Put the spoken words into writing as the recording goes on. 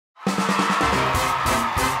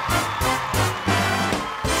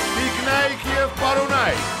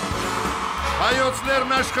Հայոց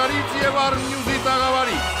լեռնաշխարհից եւ ԱրմՆյուզի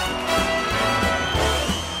տաղավարից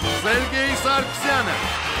Սերգեյ Սարգսյանը,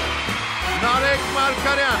 Նարեկ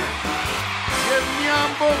Մարգարյանը եւ մի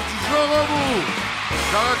ամբողջ ժողովուրդ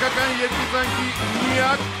քաղաքական երգիծանքի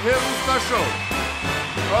միակ հեռուստաշոու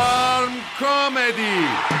ArmComedy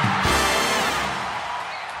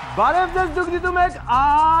Բարև ձեզ, դուք դիտում եք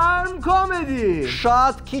ArmComedy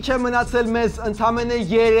Շատ քիչ է մնացել մեզ ընդամենը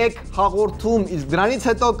 3 հաղորդում, իսկ դրանից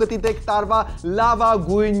հետո կդիտեք տարվա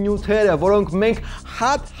լավագույն նյութերը, որոնք մենք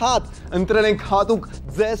հատ ընտրել ենք հատուկ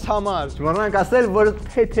ձեզ համար։ Չմոռանանք ասել, որ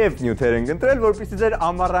թեթև նյութեր ենք ընտրել, որպեսզի ձեր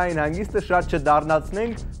ամառային հանգիստը շատ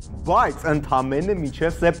չդառնացնենք, բայց ընդամենը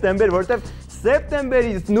մինչև սեպտեմբեր, որտեղ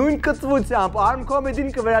սեպտեմբերից նույն կծվությամբ ArmComedy-ն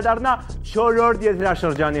կվերադառնա 4-րդ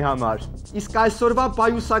եթերաշրջանի համար։ Իսկ այսօրվա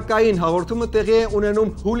պայուսակային հաղորդումը տեղի է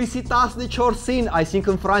ունենում հուլիսի 14-ին,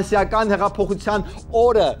 այսինքն ֆրանսիական հեղափոխության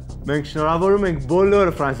օրը։ Մենք շնորհավորում ենք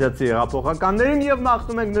բոլոր ֆրանսիացի հեղափոխականներին եւ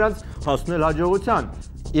մաղթում ենք նրանց հասնել հաջողության։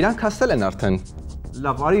 Իրանք հասել են արդեն։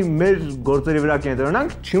 Լավ, արի մեր գործերի վրա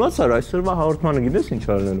կենտրոնանանք, չիմացար այսօրվա հաղորդմանը գիտես ինչ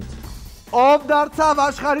արնելու։ Ով դարձավ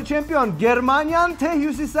աշխարհի չեմպիոն, Գերմանիան թե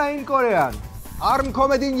Հյուսիսային Կորեան։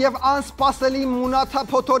 ArmComedy-ն եւ անսպասելի Մունաթա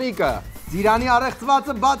փոթորիկը։ Ծիրանի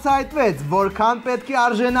առեղծվածը բացահայտվեց, որքան պետք է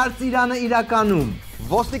արժենար ծիրանը իրականում։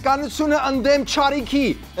 Ոստիկանությունը ընդդեմ չարիքի,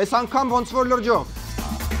 այս անգամ ոնց որ լրջող։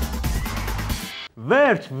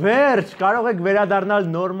 Վերջ, կարող եք վերադառնալ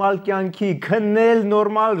նորմալ կյանքի, քնել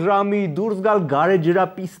նորմալ ժամի, դուրս գալ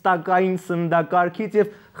գարեջրապիստակային սննդակարգից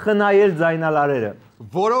եւ խնայել ձայնալարերը։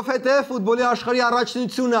 Որովհետև ֆուտբոլի աշխարհի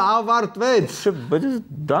առաջնությունը ավարտվեց։ Բայց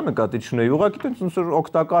դա նկատի չունեի, ուղղակի տենց ոնց որ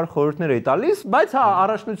օգտակար խորհուրդներ էի տալիս, բայց հա,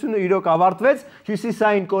 առաջնությունը իրոք ավարտվեց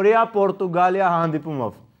Հյուսիսային Կորեա, Պորտուգալիա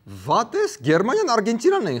հանդիպումով։ Վատես, Գերմանիան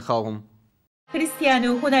Արգենտինան էին խաղում։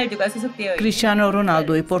 Քրիշտիանո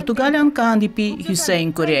Ռոնալդոյի Պորտուգալիան կհանդիպի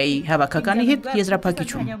Հյուսիսային Կորեայի հավաքականի հետ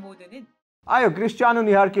եզրափակիչում։ Այո, Քրիշտիանոն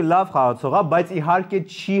իհարկե լավ խաղացող է, բայց իհարկե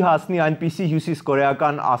չի հասնի այնպիսի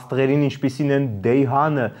հյուսիսկորեական աստղերին, ինչպիսին են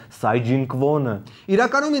Դեյհանը, Սայջինկվոնը։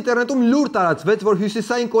 Իրականում ինտերնետում լուր տարածվեց, որ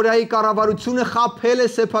Հյուսիսային Կորեայի կառավարությունը խաբել է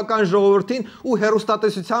սեփական ժողովրդին ու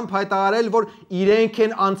հեռուստատեսությամբ հայտարարել, որ իրենք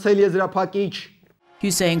են անցել եզրափակիչ։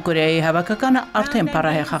 Հյուսիսային Կորեայի հավաքականը արդեն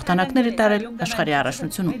փառահեղ հաղթանակներ է տարել աշխարհի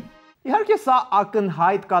առաջնությունում։ Իհարկե սա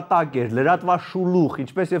ակնհայտ կատակ էր, լրատվաշուլուխ,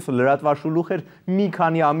 ինչպես եւ լրատվաշուլուխ էր մի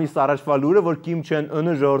քանի ամիս առաջվա լուրը, որ Կիմ Չեն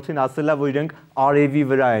Ընը ժողովրդին ասել է, որ իրենք արևի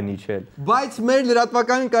վրա են իջել։ Բայց մեր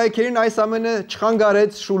լրատվական կայքերին այս ամենը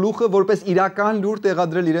չխանգարեց շուլուխը որպես իրական լուր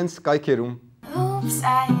տեղադրել իրենց կայքերում։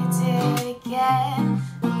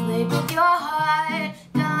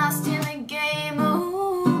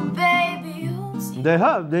 Դե հա,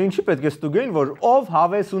 դե ինչի պետք է ստուգեին, որ ով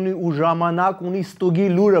հավես ունի ու ժամանակ ունի ստուգի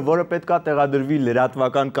լուրը, որը պետքա տեղադրվի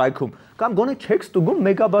լրատվական կայքում, կամ գոնե չեք ստուգում,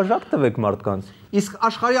 մեգաբաժակ տվեք մարդկանց։ Իսկ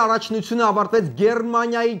աշխարհի առաջնությունը ավարտվեց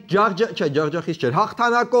Գերմանիայի ջախջախից չէր,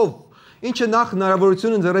 հաղթանակով, ինչը նախ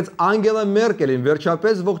հնարավորություն ընձեռեց Անգելա Մերկելին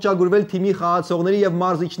վերջապես ողջագուրվել թիմի խաղացողների եւ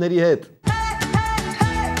մարզիչների հետ։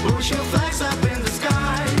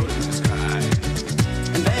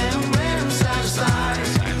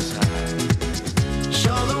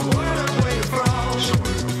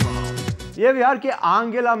 Եվ իհարկե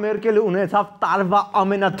Անգելա Մերկելը ունեցավ տարվա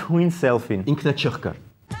ամենաթույն սելֆին, ինքնաչխկը։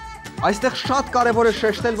 Այստեղ շատ կարևոր է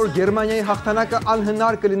շեշտել, որ Գերմանիայի հաղթանակը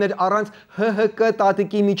անհնար կլիներ առանց ՀՀԿ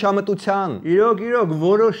տատիկի միջամտության։ Իրոք,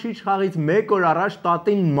 որոշիչ խաղից 1 օր առաջ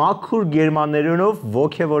տատին մաքուր գերմաներենով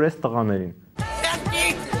ոգևորեց տղաներին։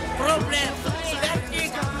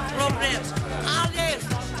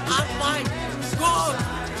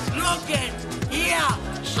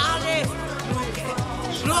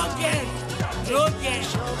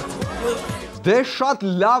 Դե շատ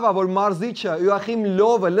լավ է, որ մարզիչը Յուախիմ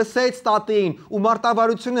Լովը լսեց տատին ու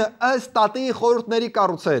մարտավարությունը ըստ տատիի խորհուրդների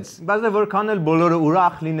կառուցեց։ Բայց որքան էլ բոլորը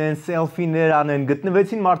ուրախ լինեն, սելֆիներ անեն,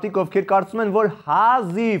 գտնվեցին մարդիկ, ովքեր կարծում են, որ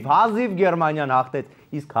հազիվ Գերմանիան հաղթեց,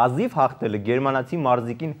 իսկ հազիվ հաղթելը գերմանացի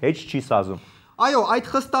մարզիկին հեչ չի սազում։ Այո,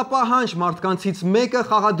 այդ խստապահանջ մարդկանցից մեկը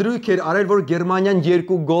խաղադրույք էր արել, որ Գերմանիան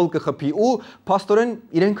 2 գոլ կխփի ու փաստորեն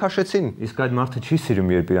իրեն քաշեցին։ Իսկ այդ մարդը չի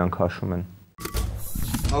սիրում, երբ իրան քաշում են։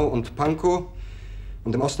 Und Pankow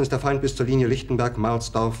und im Osten ist der Feind bis zur Linie Lichtenberg,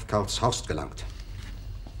 Marsdorf, Karlshorst gelangt.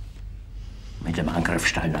 Mit dem Angriff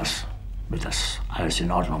Steiners wird das alles in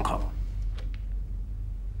Ordnung kommen.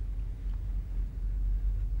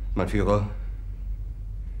 Mein Führer,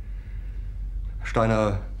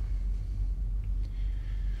 Steiner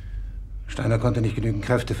konnte nicht genügend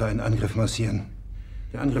Kräfte für einen Angriff massieren.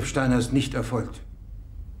 Der Angriff Steiner ist nicht erfolgt.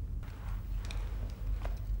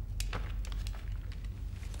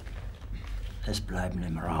 Es bleiben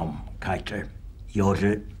im Raum Keitel,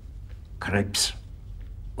 Jodl Krebs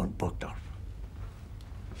und Burgdorf.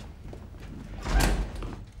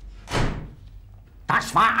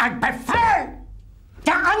 Das war ein Befehl!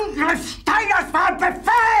 Der Angriff Steiners war ein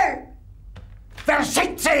Befehl! Wer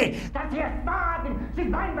schickt Sie, dass Sie es wagen, sich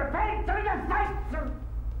meinen Befehl zu widersetzen?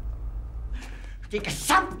 Die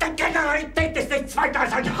gesamte Generalität ist nichts weiter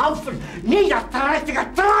als ein Haufen niederträchtiger,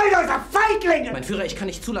 treuloser Feiglinge! Mein Führer, ich kann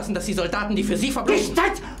nicht zulassen, dass die Soldaten, die für Sie verbringen... Nicht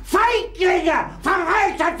als Feiglinge!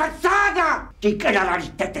 Verreiter, Versager! Die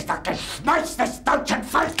Generalität ist das Geschmeiß des deutschen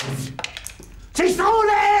Volkes! Sie ist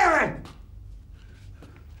ohne Ehre!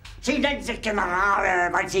 Sie nennen sich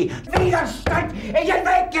Generale, weil Sie Widerstand in den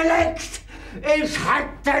Weg gelegt! Ich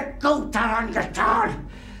hätte gut daran getan,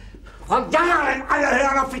 von Jahren alle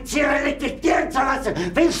höheren Offiziere liquidieren zu lassen,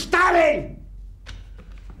 wie Stalin!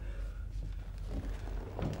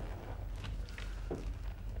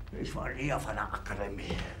 Ich war nie auf einer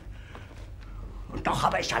Akademie. Und doch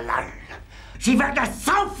habe ich allein. Sie werden das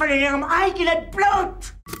saufen in ihrem eigenen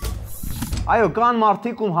Blut! Այո, կան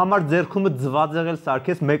մարդիկ, ում համար ձեռքումը ձված եղել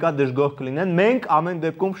սարքես մեկա դժգոհ կլինեն, մենք ամեն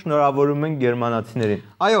դեպքում շնորհավորում ենք գերմանացիներին։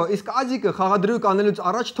 Այո, իսկ Աջիկը խաղադրույք անելուց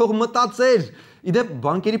առաջ թող մտածեր։ Իդեպ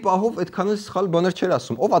բանկերի պահով այդքան էլ սխալ բաներ չէր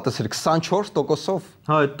ասում։ Ով ա տեսել 24%-ով։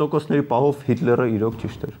 Հա, այդ տոկոսների պահով Հիտլերը իրոք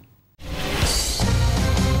ճիշտ էր։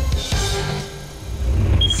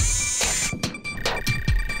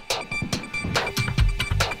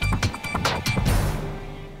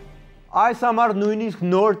 Այս համար նույնիսկ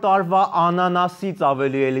նոր տարվա անանասից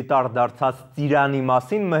ավելի էլիտար դարձած ծիրանի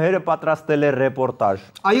մասին Մհերը պատրաստել է ռեպորտաժ։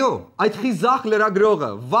 Այո, այդ խիզախ լրագրողը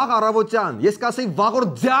վաղ առավոտյան, ես կասեի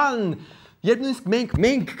վաղորդյան, երբ նույնիսկ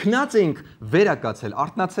մենք քնած ենք, վեր ա կացել,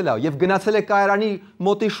 արթնացել ա եւ գնացել է կայարանի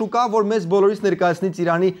մոտի շուկա, որ մեզ բոլորիս ներկայացնի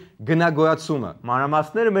ծիրանի գնագոյացումը։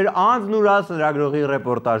 Մանրամասները մեր անձնուրաց լրագրողի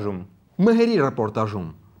ռեպորտաժում։ Մհերի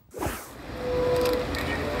ռեպորտաժում։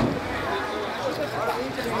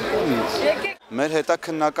 Մեր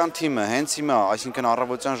հետաքննական թիմը հենց հիմա, այսինքն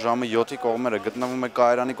առավոտյան ժամը 7-ի կողմերը գտնվում է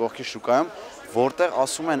Կայարանի կողքի շուկայում, որտեղ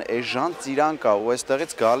ասում են էժան ծիրան կա ու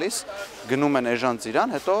այստեղից գալիս գնում են էժան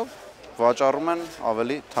ծիրան, հետո վաճառում են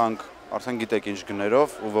ավելի թանկ, արդեն գիտեք ինչ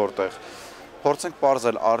գներով ու որտեղ։ Փորձենք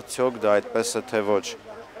պարզել արդյոք դա այդպես է թե ոչ։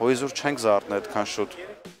 Հույզուր չենք զարթնել այդքան շուտ։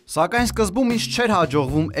 Սակայն սկզբում ինձ չէր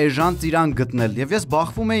հաջողվում էժան ծիրան գտնել եւ ես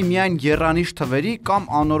բախվում էի միայն եռանիշ թվերի կամ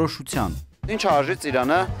անորոշության։ Ինչ արժի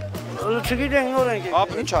ծիրանը։ Չգիտեմ նոր ենք եկել։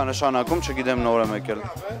 Ապ ինչ է նշանակում, չգիտեմ նոր եմ եկել։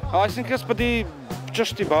 Այսինքն պետք է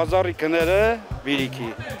ճշտի բազարի գները բիրիքի։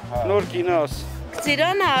 Նոր կինոս։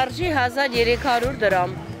 Ծիրանը արժի 1300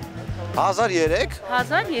 դրամ։ 1003։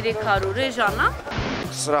 1300 էժանա։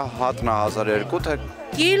 Սրա հատնա 1002 թե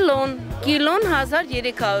Կիլոն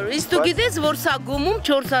 1300։ Իսկ դու գիտես, որ սա գումում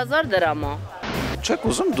 4000 դրամ է։ Չեք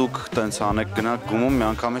ուզում դուք տենց անեք, գնաք գումում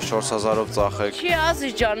միանգամից 4000-ով ծախեք։ Չի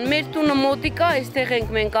Ազիզ ջան, մեր տունը մոտիկա, այստեղ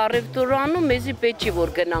ենք մենք առևտուր անում, մեզի պետք չի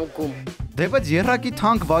որ գնանք գում։ Դե բայց երրակի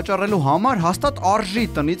թանկ վաճառելու համար հաստատ արժի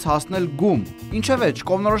տնից հասնել գում։ Ինչևէ,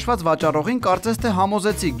 կողմնորոշված վաճառողին կարծես թե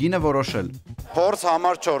համոզեցի գինը որոշել։ Փորձ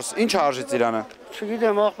համար 4, ինչ արժի ծիրանը։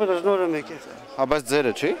 Չգիտեմ, ախպերս նոր եմ եկել։ Հա, բայց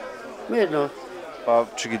ձերը չի։ Մեր նոր։ Բա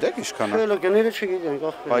չգիտեք ինչքան է։ Չէ, գները չգիտենք,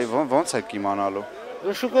 ախպերս։ Բայ ոնց եք իմանալու։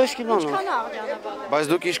 Դու շուկայից կիմանաս։ Բայց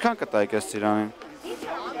դուք ինչքան կտայիք այս ծիրանին։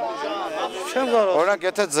 Չեմ կարող։ Օրինակ,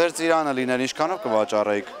 եթե ձեր ծիրանը լիներ, ինչքանով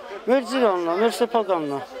կվաճառեիք։ Մեր ծիրանն է, մեր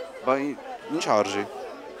սեփականն է։ Բայ ինչ արժի։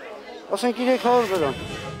 Ասենք 300 դրամ։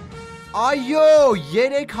 Այո,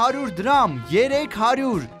 300 դրամ,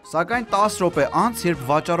 300։ Սակայն 10 րոպե անց, երբ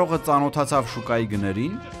վաճառողը ծանոթացավ շուկայի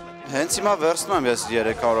գներին, հենց հիմա վերցնում եմ ես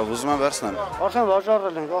 300-ով, ուզում եմ վերցնեմ։ Արդեն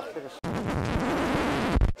վաճառել ենք, ախպերս։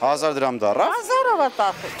 1000 դրամ դառա։ 1000-ով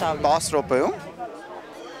տալ։ 10 րոպեում։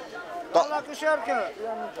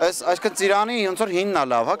 Այսինքն ծիրանի ոնց որ 9-ն է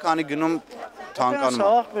լավ, հա, քանի գնում թանկանում։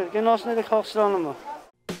 Ախպեր, կենասները քաղցրանում է։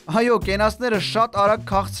 Այո, կենասները շատ արագ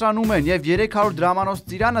քաղցրանում են եւ 300 դրամանոց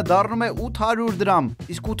ծիրանը դառնում է 800 դրամ։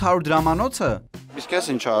 Իսկ 800 դրամանոցը։ Իսկ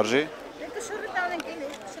ես ինչ արժի։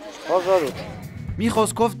 1000։ Մի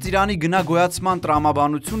խոսքով ծիրանի գնագոյացման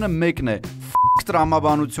տրամաբանությունը մեկն է՝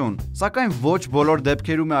 տրամաբանություն, սակայն ոչ բոլոր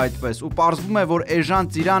դեպքերում է այդպես ու պարզվում է, որ էժան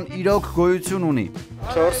ծիրան իրոք գոյություն ունի։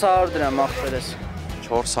 400 դրամ ախպերս։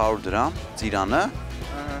 400 դրամ ծիրանը։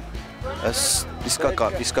 Էս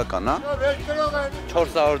իսկական, հա։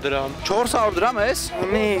 400 դրամ։ 400 դրամ էս։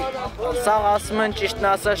 Մի սաղ ասում են ճիշտն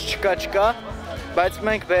ասած չկա, բայց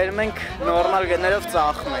մենք բերում ենք նորմալ գներով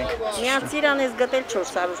ծախում ենք։ Միան ծիրան ես գտել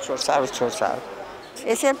 400։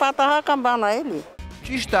 Ես էլ պատահական բան է էլի։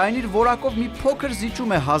 Ճիշտ է, այն իր որակով մի փոքր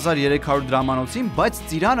զիջում է 1300 դրամանոցին, բայց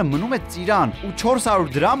ծիրանը մնում է ծիրան ու 400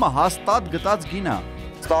 դրամը հաստատ գտած գին է։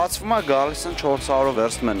 Ստացվում է գալիս են 400-ով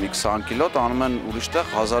վերցնում են մի 20 կիլո, տանում են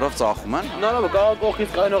ուրիշտեղ 1000-ով ծախում են։ Նարավը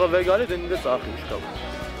կողքից կայնողը վեգալի դե ինձ ծախի չկա։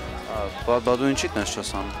 Բա դու ինչի՞դ ես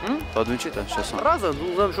չասան։ Բա դու ինչի՞դ ես չասան։ Ռազը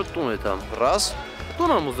ուզում շուտ տուն էտամ։ Ռազ։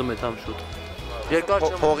 Տուն եմ ուզում էտամ շուտ։ Երկար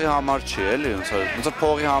չեմ։ Փողի համար չի էլի, ոնց որ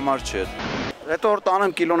փողի համար չի։ Հետո որ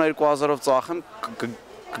տանեմ կիլոն 2000-ով ծախեմ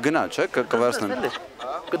կգնա, չէ՞, կվերցնեմ։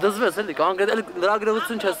 Կդզվես էլի, կանգ էլի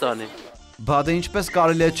լրագրողություն չես անի։ Բա դե ինչպես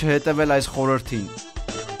կարելի է չհետևել այս խորհրդին։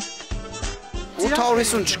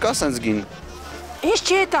 850 չկա սենց գին։ Ինչ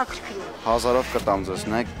չի հետաքրքրում։ 1000-ով կտամ ձեզ,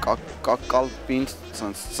 նայեք կալպինտ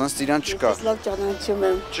սենց ծիրան չկա։ Ես լավ ճանաչում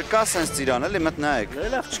եմ։ Չկա սենց ծիրան, էլի մտ նայեք։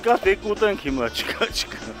 Լավ չկա, դե կուտենք հիմա, չկա։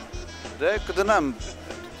 Դե կդնեմ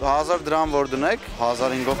 1000 դրամ որ դնեք,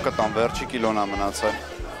 1500-ով կտամ, վերջի կիլոն է մնացել։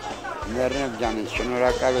 Լեռնեմ ջանի,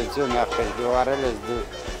 շնորհակալություն ախր դու արել ես դու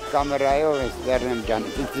կամերայով ես Լեռնեմ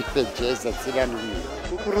ջանի, դիպել չես ծիրանում։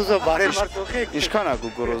 Կուկուրուզը բարել մարդոքեք։ Ինչքան է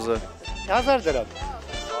կուկուրուզը։ 1000 դրամ։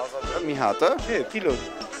 1000 դրամ մի հատը։ Չէ, կիլոն։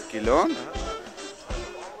 Կիլոն։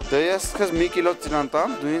 Դե ես քեզ մի կիլո ծիրան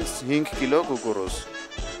տամ, դու ինձ 5 կիլո կուկուրուզ։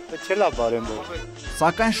 Չելա բարեմ։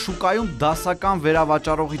 Սակայն շուկայում դասական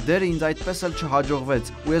վերավաճառողի դերը ինձ այդպես էլ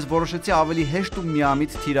չհաջողվեց, ու ես որոշեցի ավելի հեշտ ու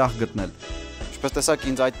միամիտ թիրախ գտնել։ Ինչպես տեսակ,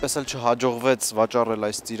 ինձ այդպես էլ չհաջողվեց վաճառել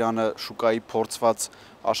այս ծիրանը շուկայի փորձված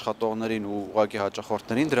աշխատողներին ու ուղղակի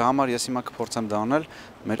հաճախորդներին, դրա համար ես հիմա կփորձեմ դա անել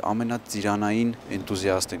մեր ամենածիրանային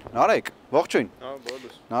էնտուզիաստին։ Նարեկ, ողջույն։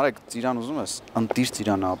 Նարեկ, ծիրան ուզում ես։ Ընտիր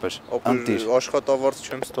ծիրանը ապեր։ Ընտիր։ Աշխատավարձ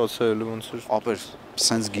չեմ ստացել, ոնց է։ Ապեր,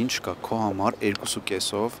 սենց գին չկա քո համար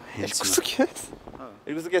 2.5-ով հենց։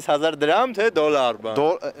 2.5 դրամ թե դոլար բան։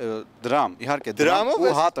 Դրամ, իհարկե դրամ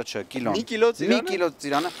ու հատը չէ, կիլոն։ Մի կիլո ծիրանը։ Մի կիլո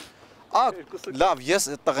ծիրանը։ Լավ, ես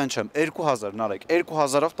տղեն չեմ, 2000 նարեք,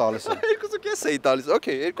 2000-ով տալիս եմ։ 2.5 էի տալիս,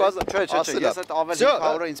 օքեյ, 2000։ Չէ, ես այդ ավելի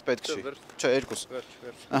 500-ը ինձ պետք չի։ Չէ, 2։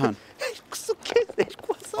 Ահա։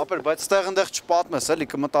 2.5 Ապեր, բայց ստեղ ընդեղ չպատմես, էլի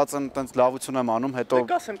կմտածեմ, տենց լավություն եմ անում, հետո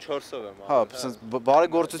կասեմ 4-ով եմ։ Հա, սենց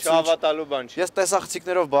բարեգործություն։ Չհավատալու բան չի։ Ես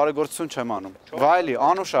տեսախցիկներով բարեգործություն չեմ անում։ Վայելի,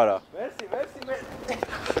 Անուշ արա։ Մերսի։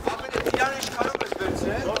 Ամենը ինչքանով ես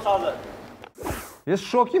վերցրել։ 4000։ Ես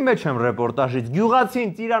շոկի մեջ եմ ռեպորտաժից։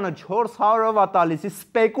 Գյուղացին ծիրանը 400-ով է տալիս,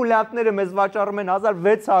 սպեկուլյանտները մեզ վաճառում են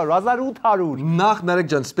 1600, 1800։ Նախ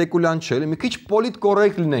Նարեկ ջան, սպեկուլյանտ չէ, մի քիչ պոլիտ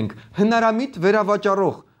կոռեկտ լինենք։ Հնարամիտ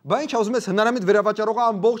վերավաճառող։ Բա ինչ ասում ես, հնարամիտ վերավաճառողը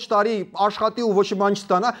ամբողջ տարի աշխատի ու ոչ մի բան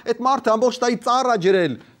չստանա, այդ մարդը ամբողջ տարի ծառ է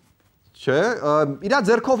ջրել։ Չէ, իր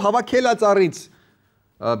ձեռքով հավաքել է ծառից։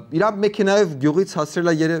 Իր մեքենայով գյուղից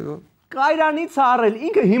հասրել է երեք։ Կայրանից առել,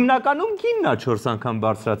 ինքը հիմնականում գինն է 4 անգամ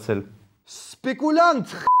բարձրացել։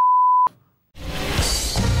 Սպեկուլյանտ։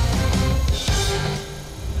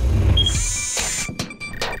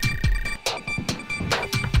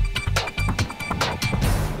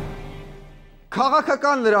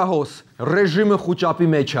 Քաղաքական լրահոս, ռեժիմը խուճապի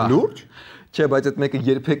մեջ է։ Լուրջ։ Չէ, բայց այդ մեկը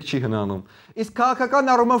երբեք չի հնանում։ Իսկ քաղաքական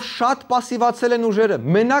առումով շատ պասիվացել են ուժերը։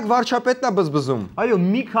 Մենակ վարչապետն է բզբզում։ Այո,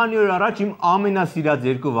 մի քանի օր առաջ իմ ամենասիրած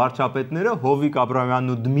երկու վարչապետները Հովիկ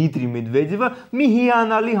Աբրամյանն ու Դմիտրի Մեդվեդևը մի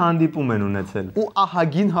հիանալի հանդիպում են ունեցել։ Ու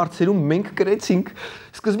ահագին հարցերում մենք կրեցինք։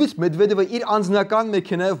 Սկզբից Մեդվեդևը իր անձնական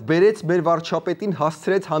մեքենայով բերեց մեր վարչապետին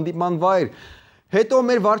հասցրեց հանդիպման վայր։ Հետո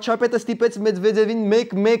մեր վարչապետը ստիպեց Մեդվեդևին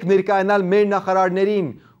մեկ-մեկ ներկայանալ մեր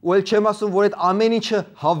նախարարներին։ Ու էլ չեմ ասում, որ այդ ամեն ինչը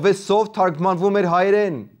հավեսով թարգմանվում էր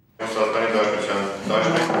հայերեն։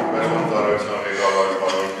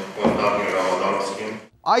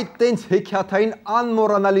 Այդ տենց հեքիաթային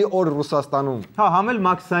անմոռանալի օր Ռուսաստանում։ Հա, համ էլ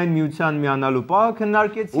Մաքսային միության միանալու պահը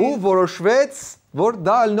քննարկեցին։ Ու որոշվեց, որ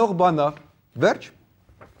դա ալնող բան է։ Վերջ։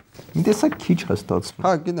 Մի տեսակ քիչ է ստացվում։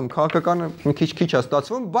 Հա, գիտեմ, քաղաքականը մի քիչ է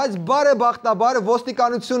ստացվում, բայց բարեբախտաբար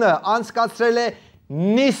ոստիկանությունը անցկացրել է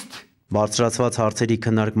նիստ։ Բարձրացված հարցերի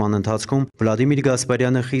քննարկման ընթացքում Վլադիմիր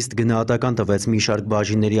Գասպարյանը խիստ գնահատական տվեց մի շարք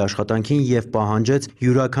բաժինների աշխատանքին եւ պահանջեց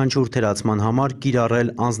յուրաքանչյուր թերացման համար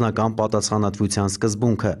կիրառել անձնական պատասխանատվության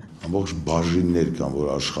սկզբունքը։ Ամբողջ բաժիններ կան, որ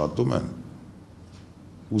աշխատում են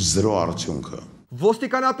ու զրո արդյունքը։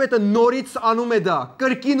 Ոստիկանապետը նորից անում է դա,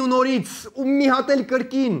 կրկին ու նորից, ու մի հատ էլ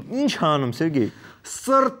կրկին։ Ինչ անում, Սերգեյ։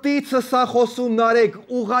 Սրտիցս է խոսում Նարեկ,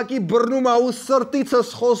 ուղակի բռնում է ու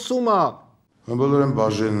սրտիցս խոսում է։ Բոլոր են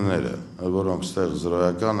բաժինները, որոնք ստեղ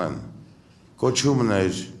զրոյական են,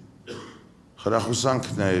 կոչումներ,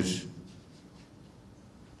 խրախուսանքներ,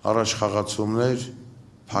 առաջխաղացումներ,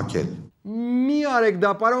 փակել։ Մի արեք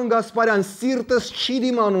դա, պարոն Գասպարյան, սիրտս չի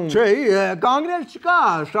դիմանում։ Չէ, կանգնել չկա,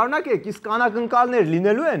 շարունակեք, իսկ անակնկալներ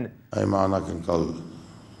լինելու են։ Այմ անակնկալ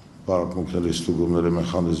պարապմունքների ստուգումների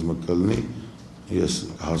մեխանիզմը կլինի, ես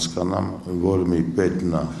հասկանամ, որ մի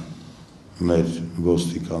պետն է մեր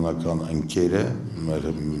ոստիկանական ընկերը,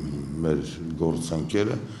 մեր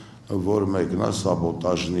գործընկերը, որ մեկն է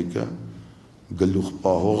սաբոտաժնիկը, գլուխ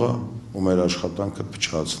պահողը ու մեր աշխատանքը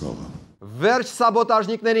փչացնողը։ Վերջ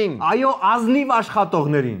սաբոտաժնիկներին։ Այո, ազնիվ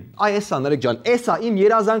աշխատողներին։ Այ էսա Նարեկ ջան, էսա իմ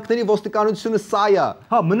երազանքների ոստիկանությունը սա է։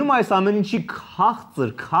 Հա, մնում այս ամեն ինչի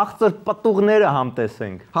քաղցր պտուղները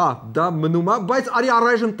համտեսենք։ Հա, դա մնում է, բայց արի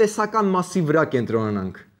առայժմ տեսական մասի վրա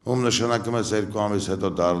կենտրոնանանք։ Ում նշանակում է 2 ամիս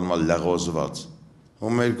հետո դառնում է լեղոզված։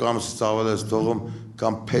 Ում 2 ամսից ավել ես թողում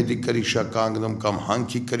կամ փեդի կրիշա կանգնում, կամ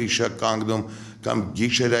հանքի կրիշա կանգնում, կամ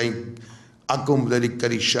գիշերային ակումբների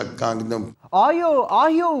կրիշա կանգնում։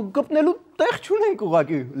 Այո, կպնելու տեղ չունենք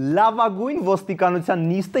ուղղակի։ Լավագույն ոստիկանության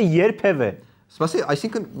նիստը երբևէ։ Սպասի,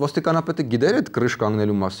 այսինքն ոստիկանապետը գիտեր այդ կրիշ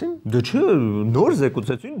կանգնելու մասին։ Դե չէ, նոր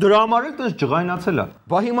զեկուցեցին, դրա համար էլ տես ջղայնացել է։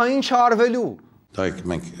 Բա հիմա ինչ է արվելու։ Դայք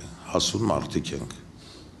մենք հասուն մարդիկ ենք։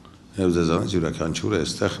 Եվ ձեզանից յուրաքանչյուրը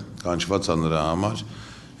այստեղ կանչված է նրա համար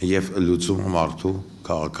եւ լուծում մարդու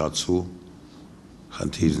քաղաքացու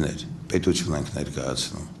խնդիրներ, պետություն ենք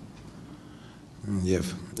ներկայացնում։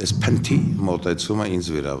 Եվ այս փնթի մոտեցումը ինձ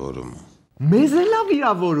վիրավորում է։ Մեզ էլ է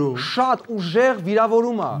վիրավորում։ Շատ ուժեղ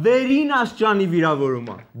վիրավորում է։ Վերին աշճանի վիրավորում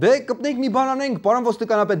է։ Դե կպնենք մի բան անենք, պարոն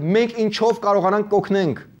ոստիկանապետ, մենք ինչով կարողանանք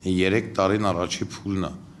կօգնենք։ 3 տարին առաջի փուլն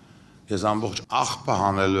է։ Ես ամբողջ աղբը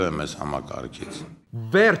հանելու եմ այս համակարգից։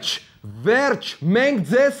 Վերջ, մենք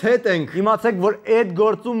ձեզ հետ ենք։ Իմացեք, որ այդ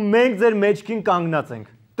գործում մենք ձեր մեջքին կանգնած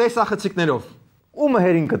ենք։ Տեսախցիկներով։ Ումը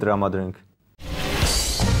հերին կտրամադրենք։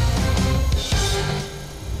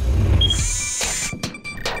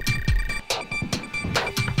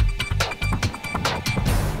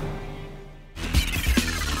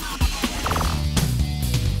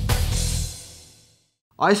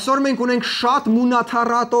 Այսօր մենք ունենք շատ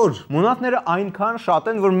մունաթառատոր։ Մունաթները այնքան շատ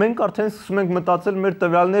են, որ մենք արդեն սկսում ենք մտածել մեր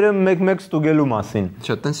տվյալները մեկ-մեկ ստուգելու մասին։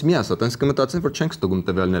 Չէ, տենց մի ասա, տենց կմտածեն, որ չենք ստուգում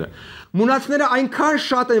տվյալները։ Մունաթները այնքան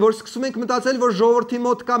շատ են, որ սկսում ենք մտածել, որ ժողովրդի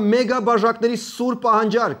մոտ կա մեգա բաժակների սուր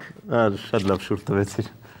պահանջարկ։ Շատ լավ շուրջ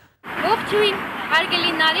տվեցիր։ Ողջույն,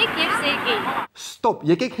 հարգելի Նարեկ եւ Սերգեյ։ Ստոպ,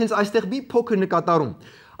 եկեք հենց այստեղ մի փոքր նկատառում։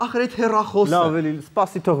 Ախր այդ հեռախոսը։ Լավ, էլի,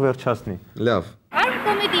 սպասի թող վերջացնի։ Լավ։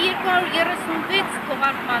 ArmComedy 236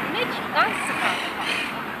 թողարկման մեջ կա սխալ։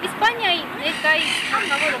 Իսպանիայի ներկայիս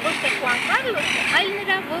խաղաղորը ոչ թե Խուան Կարլոսը, այլ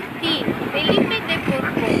նրա որդի Ֆելիպե դե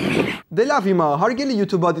Բորբոն։ Դե լավ հիմա, հարգելի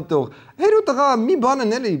YouTube դիտող, հերու տղա մի բան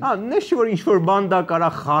են էլի։ Հա, նշի որ ինչ-որ բան դա կարա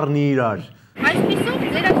խառնի իրար։ Այսպիսով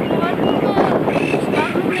ձեր թողարկումը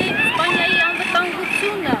սպառնում է Իսպանիայի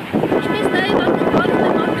անվտանգությունը, ինչպես նաև ակնկալում է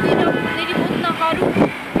մարդու իրավունքների ոտնահարում։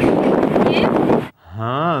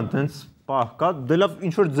 Հա, տենց պահ կա, դե լավ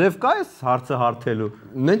ինչ-որ ձև կա այս հարցը հարթելու։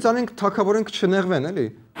 Նենց անենք թագավորենք չնեղվեն, էլի։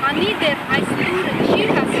 Անի դեռ այս լուրը չի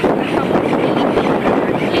հասել թագավորների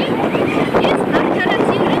ես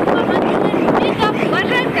արդարացիորեն պահանջում եմ մեգա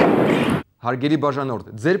բաժակը։ Հարգելի բաժանորդ,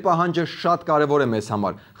 ձեր պահանջը շատ կարևոր է մեզ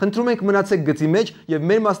համար։ Խնդրում ենք մնացեք գծի մեջ եւ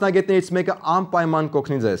մեր մասնագետներից մեկը անպայման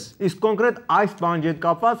կօգնի ձեզ։ Իսկ կոնկրետ այս պահանջի հետ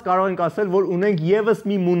կապված կարող ենք ասել, որ ունենք եւս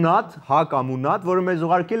մի մունատ, հակամունատ, որը մեզ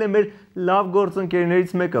ուղարկել է մեր լավ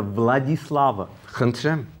գործընկերներից մեկը, Վլադիսլավը։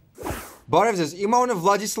 Խնդրեմ։ Բարև ձեզ, իմ անունը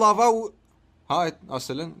Վլադիսլավա ու հա,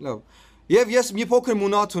 ասել են, լավ։ Եվ ես մի փոքր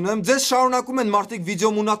մունատ ունեմ, ձեզ շարունակում են մարդիկ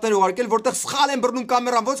վիդեո մունատներ ուղարկել, որտեղ սխալ են բռնում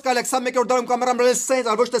կամերան, ոնց կարելի է 21-րդ դարում կամերան բռնել սենց,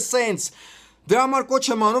 այլ ոչ թե սենց։ Դրա համար կոչ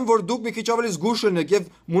եմ անում, որ դուք մի քիչ ավելի զգուշ լինեք եւ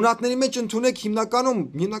մունատների մեջ ընդունեք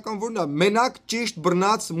հիմնական որն է, մենակ ճիշտ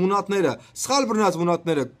բռնած մունատները, սխալ բռնած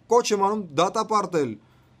մունատները, կոչ եմ անում դատապարտել։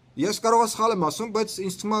 Ես կարող եմ սխալ եմ ասում, բայց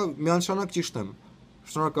ինձ թվում է միանշանակ ճիշտ եմ։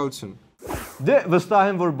 Շնորհակալություն։ Դե վստահ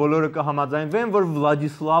եմ, որ բոլորը կհամաձայնվեն, որ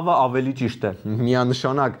Վլադիսլավը ավելի ճիշտ է։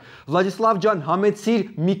 Միանշանակ։ Վլադիսլավ ջան, համեցիր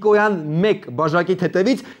Միկոյան 1 բաժակի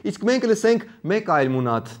հետևից, իսկ մենք լսենք մեկ այլ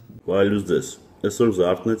մունատ։ Վայելուց ձեզ։ Այսօր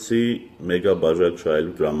զարթնեցի մեգա բաժակ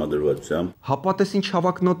շահելու տրամադրվածությամբ։ Հապա տես ինչ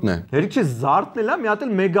հավակնոտն է։ Հերիք չէ զարթնել է, մի հատ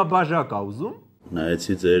էլ մեգա բաժակ ա ուզում։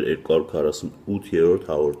 Նայեցի ձեր 248-րդ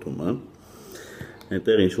հաղորդումը։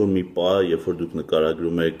 Այնտեղ ինչ որ մի պահ, երբ որ դուք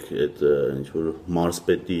նկարագրում եք այդ ինչ որ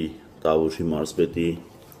մարսպետի, տավուշի մարսպետի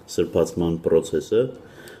սրբացման process-ը,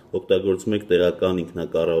 օգտագործում եք տեղական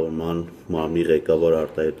ինքնակառավարման մարմնի ղեկավար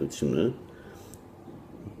արտահայտությունը,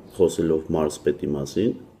 խոսելով մարսպետի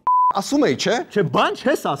մասին։ Ասում էի, չէ։ Չէ, բան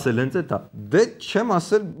չես ասել, հենց էտա։ Դե չեմ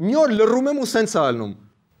ասել, մի օր լռում եմ ու սենց է ալնում։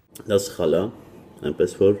 Դա սխալ է,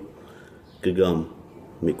 այնպես որ կգամ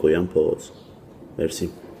Միկոյան փողոց։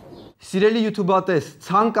 Մերսի։ Սիրելի YouTube-ատես,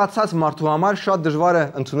 ցանկացած մարդու համար շատ դժվար է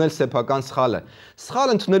ընդունել սեփական սխալը։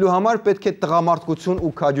 Սխալ ընդունելու համար պետք է տղամարդկություն ու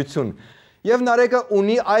քաջություն։ Եվ Նարեկը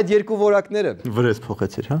ունի այդ երկու որակները։ Վրես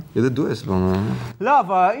փոխեցիր, հա։ Եթե դու ես բանը։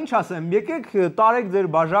 Լավ, ինչ ասեմ, եկեք տարեք ձեր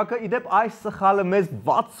բաժակը, իդեպ այս սխալը մեզ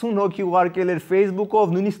 60 հոգի ուղարկել էր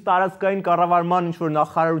Facebook-ով, նույնիսկ տարածքային կառավարման ինչ-որ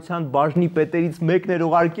նախարարության բաժնի պետերից մեկն էր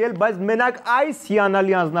ուղարկել, բայց մենակ այս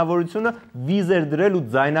հիանալի անձնավորությունը վիզ էր դրել ու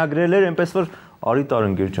ձայնագրել էր, այնպես որ արի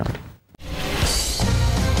Տարընկեր ջան։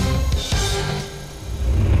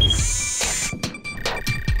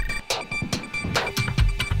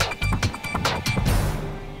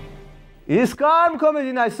 Իսկ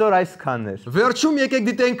ArmComedy-ն այսօր այսքանն էր։ Վերջում եկեք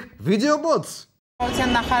դիտենք վիդեոբոց։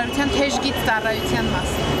 Նախարարության թեժգիծ ծառայության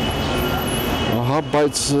մասին։ Ահա,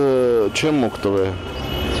 բայց չեմ օգտվել։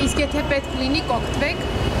 Իսկ եթե պետք լինի, կօգտվեք։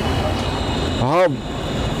 Ահա,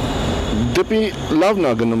 դեպի լավն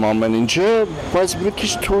է գնում ամեն ինչը, բայց մի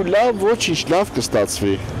քիչ թույլ լավ, ոչինչ, լավ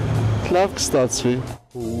կստացվի։ Լավ կստացվի։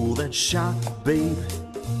 Oh, that shark, babe,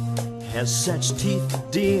 has such teeth,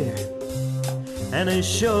 dear. And it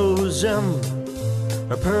shows them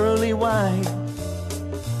a pearly white.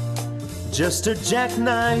 Just a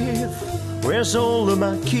jackknife, where's all of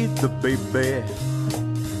my kid, the baby?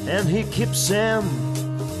 And he keeps them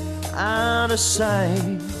out of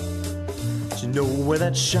sight. Do you know where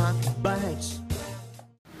that shark bites?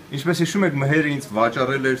 Ինչպես հիշում եք, մհերը ինձ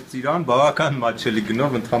վաճառել էր ծիրան, բավական մատչելի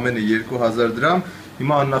գնով, ընդամենը 2000 դրամ։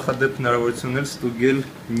 Հիմա աննախադեպ հնարավորություն ունել ստուգել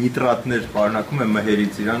նիտրատներ պարունակում է մհերի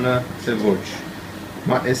ծիրանը, թե ոչ։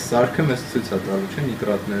 Հիմա այս սարքը մեզ ցույց է տալու, չէ՞,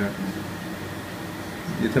 նիտրատները։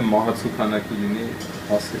 Եթե մահացու քանակի լինի,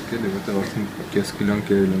 ասեկել է, որտեղ արդեն կես կիլոն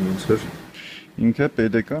կերել են ոնց որ։ Ինքը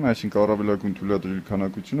պետական, այսինքն առավելագույն թույլատրելի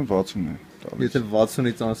քանակությունը 60 է տալիս։ Եթե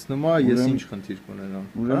 60-ից անցնում է, ես ինչ խնդիր կունենամ։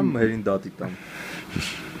 Ուրեմն մհերին դատի տամ։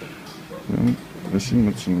 Այսին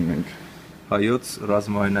մտցնում ենք։ Հայոց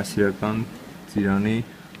ռազմաայնասիրական ծիրանի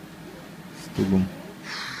ստուգում։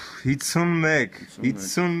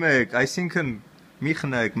 51, այսինքն մի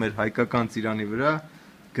խնայեք մեր հայկական ծիրանի վրա,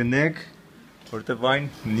 գնեք, որտեվ այն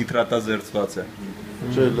նիտրատազերծված է։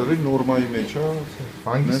 Չէ, լրի նորմայի մեջ է։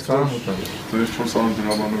 Հանգիստ կամ ուտել։ Ձեր 400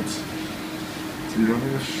 դրամանոց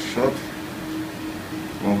ծիրանը շատ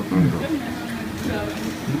անվտանգ է։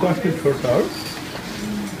 Դուք ասել 400։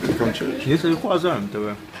 Պետք է չէ։ Ես 2000 եմ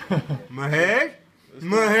տվել։ Մհեր։